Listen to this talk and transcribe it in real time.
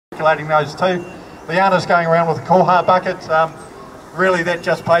calculating those too. The Anna's going around with a koha bucket. Really that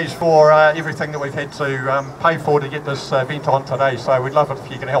just pays for everything that we've had to pay for to get this event on today, so we'd love it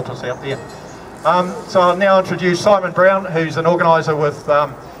if you can help us out there. So I'll now introduce Simon Brown, who's an organiser with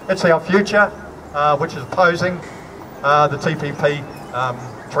It's Our Future, which is opposing the TPP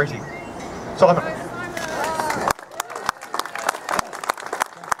treaty. Simon.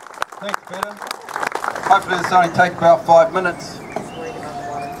 Thanks, Peter. Hopefully this will only take about 5 minutes.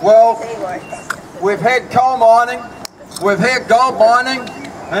 Well, we've had coal mining, we've had gold mining,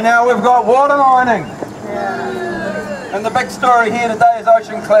 and now we've got water mining. And the big story here today is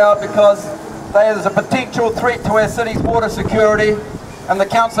Ocean Cloud, because there's a potential threat to our city's water security, and the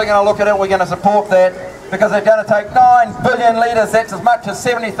council are going to look at it. We're going to support that, because they're going to take 9 billion litres, that's as much as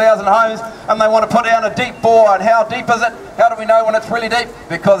 70,000 homes, and they want to put down a deep bore. And how deep is it? How do we know when it's really deep?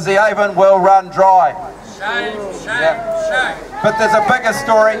 Because the Avon will run dry. Shame. But there's a bigger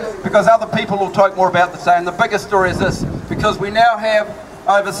story, because other people will talk more about the same. The biggest story is this, because we now have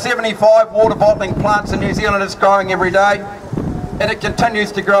over 75 water bottling plants in New Zealand. It's growing every day, and it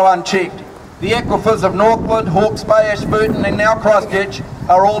continues to grow unchecked. The aquifers of Northwood, Hawke's Bay, Ashburton and now Christchurch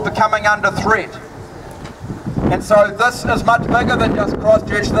are all becoming under threat. And so this is much bigger than just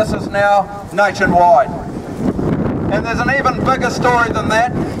Christchurch, this is now nationwide. And there's an even bigger story than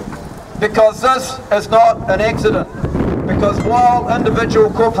that, because this is not an accident. Because while individual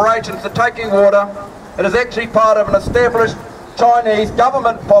corporations are taking water, it is actually part of an established Chinese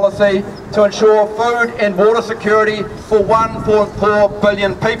government policy to ensure food and water security for 1.4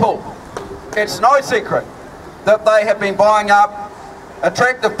 billion people. It's no secret that they have been buying up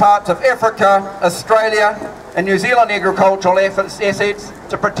attractive parts of Africa, Australia and New Zealand agricultural assets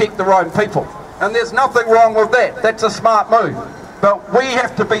to protect their own people. And there's nothing wrong with that. That's a smart move. But we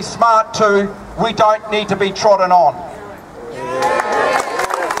have to be smart too. We don't need to be trodden on.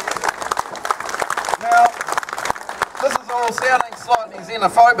 Now, this is all sounding slightly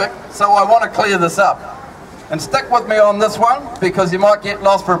xenophobic, so I want to clear this up. And stick with me on this one, because you might get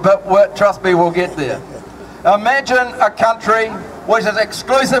lost for a bit. Trust me, we'll get there. Imagine a country which is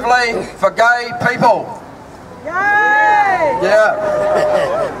exclusively for gay people. Yay!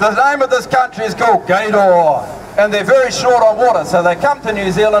 Yeah. The name of this country is called Cathedral, and they're very short on water, so they come to New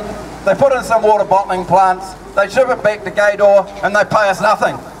Zealand, they put in some water bottling plants, they ship it back to Cathedral, and they pay us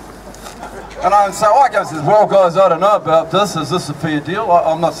nothing. And so I go and says, well guys, I don't know about this, is this a fair deal?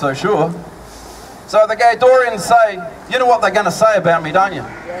 I'm not so sure. So the Gaydorians say, you know what they're going to say about me, don't you?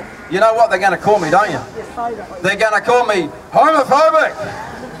 Yes. You know what they're going to call me, don't you? Yes, they're going to call me homophobic.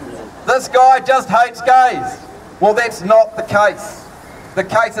 This guy just hates gays. Well, that's not the case. The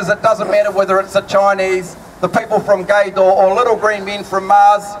case is it doesn't matter whether it's the Chinese, the people from Gaydor or little green men from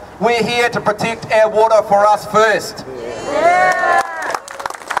Mars. We're here to protect our water for us first. Yeah.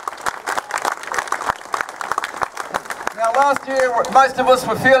 Now last year most of us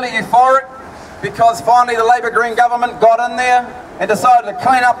were fairly euphoric, because finally the Labour Green government got in there and decided to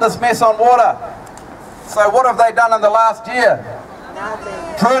clean up this mess on water. So what have they done in the last year?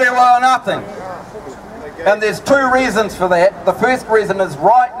 Nothing. Pretty well nothing. And there's two reasons for that. The first reason is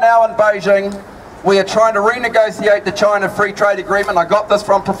right now in Beijing we are trying to renegotiate the China Free Trade Agreement. I got this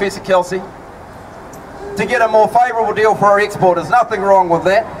from Professor Kelsey, to get a more favourable deal for our exporters. Nothing wrong with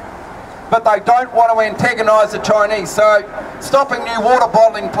that. But they don't want to antagonise the Chinese, so stopping new water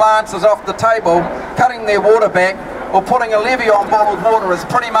bottling plants is off the table. Cutting their water back or putting a levy on bottled water is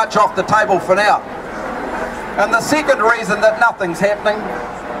pretty much off the table for now. And the second reason that nothing's happening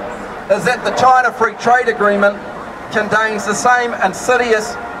is that the China Free Trade Agreement contains the same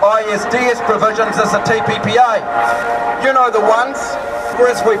insidious ISDS provisions as the TPPA. You know the ones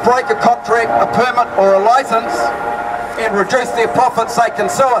where if we break a contract, a permit or a licence and reduce their profits, they can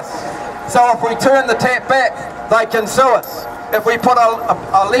sue us. So if we turn the tap back, they can sue us. If we put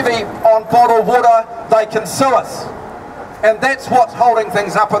a levy on bottled water, they can sue us. And that's what's holding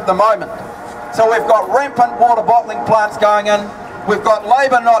things up at the moment. So we've got rampant water bottling plants going in. We've got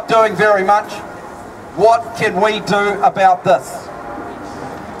Labour not doing very much. What can we do about this?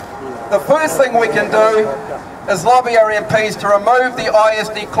 The first thing we can do is lobby our MPs to remove the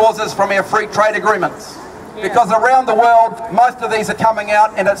ISD clauses from our free trade agreements. Because around the world, most of these are coming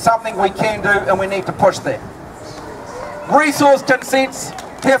out, and it's something we can do, and we need to push that. Resource consents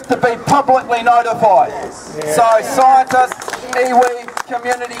have to be publicly notified. So scientists, iwi,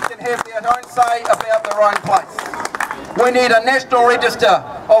 community can have their own say about their own place. We need a national register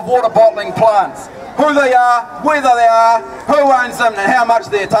of water bottling plants. Who they are, whether they are, who owns them, and how much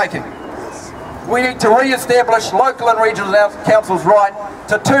they're taking. We need to re-establish local and regional councils' right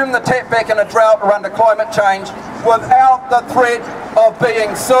to turn the tap back in a drought or under climate change without the threat of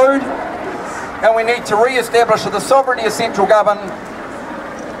being sued. And we need to re-establish the sovereignty of central government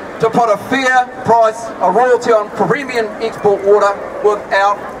to put a fair price, a royalty on premium export water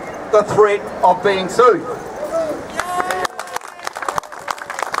without the threat of being sued.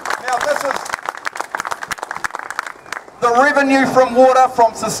 Now this is the revenue from water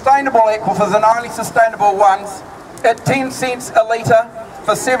from sustainable aquifers and only sustainable ones at 10 cents a litre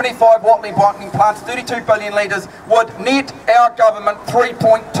for 75 bottling plants, 32 billion litres, would net our government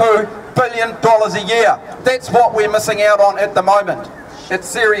 $3.2 billion a year. That's what we're missing out on at the moment. It's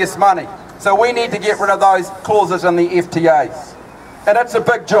serious money. So we need to get rid of those clauses in the FTAs. And it's a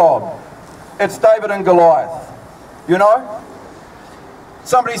big job. It's David and Goliath. You know?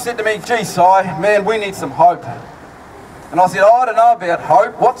 Somebody said to me, gee, Si, man, we need some hope. And I said, oh, I don't know about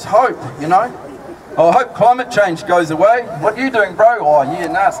hope. What's hope, you know? Oh, I hope climate change goes away. What are you doing, bro? Oh, yeah,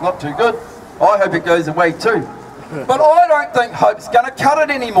 no, it's not too good. I hope it goes away too. But I don't think hope's going to cut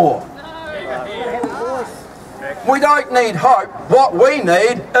it anymore. We don't need hope. What we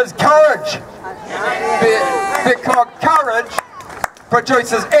need is courage. Because courage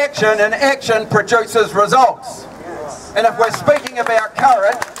produces action and action produces results. And if we're speaking about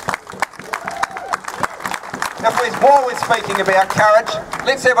courage, while we're speaking about courage,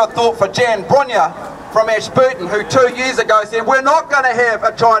 let's have a thought for Jan Brunya from Ashburton, who 2 years ago said, we're not going to have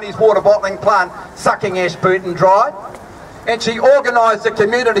a Chinese water bottling plant sucking Ashburton dry. And she organised a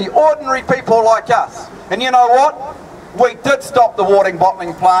community, ordinary people like us. And you know what? We did stop the water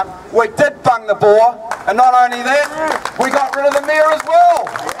bottling plant, we did bung the bore, and not only that, we got rid of the mayor as well.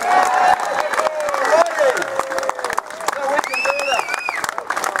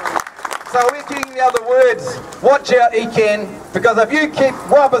 So we can, in other words, watch out, Ecan, because if you keep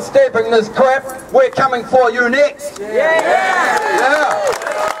rubber stamping this crap, we're coming for you next. Yeah.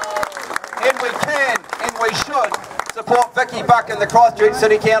 And we can, and we should, support Vicky Buck and the Christchurch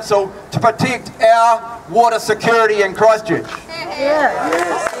City Council to protect our water security in Christchurch.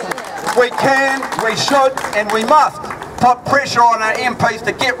 We can, we should, and we must put pressure on our MPs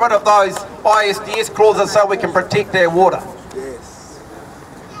to get rid of those ISDS clauses so we can protect our water.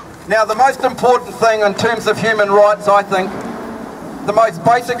 Now, the most important thing in terms of human rights, I think, the most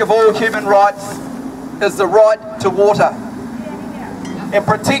basic of all human rights is the right to water. And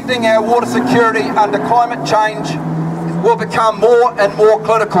protecting our water security under climate change will become more and more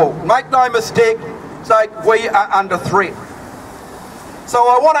critical. Make no mistake, we are under threat. So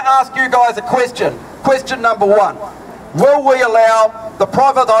I want to ask you guys a question. Question number one. Will we allow the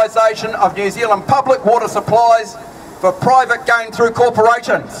privatisation of New Zealand public water supplies for private gain through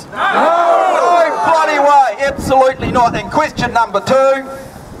corporations? No! No bloody way, absolutely not. And question number two,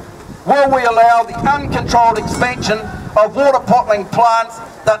 will we allow the uncontrolled expansion of water bottling plants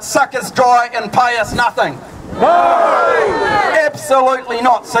that suck us dry and pay us nothing? No! Absolutely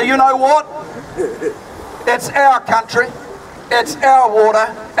not. So you know what? It's our country, it's our water,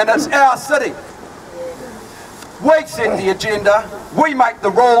 and it's our city. We set the agenda, we make the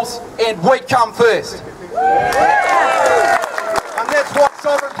rules, and we come first. And that's what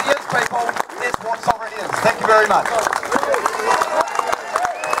sovereignty is, people. That's what sovereignty is. Thank you very much.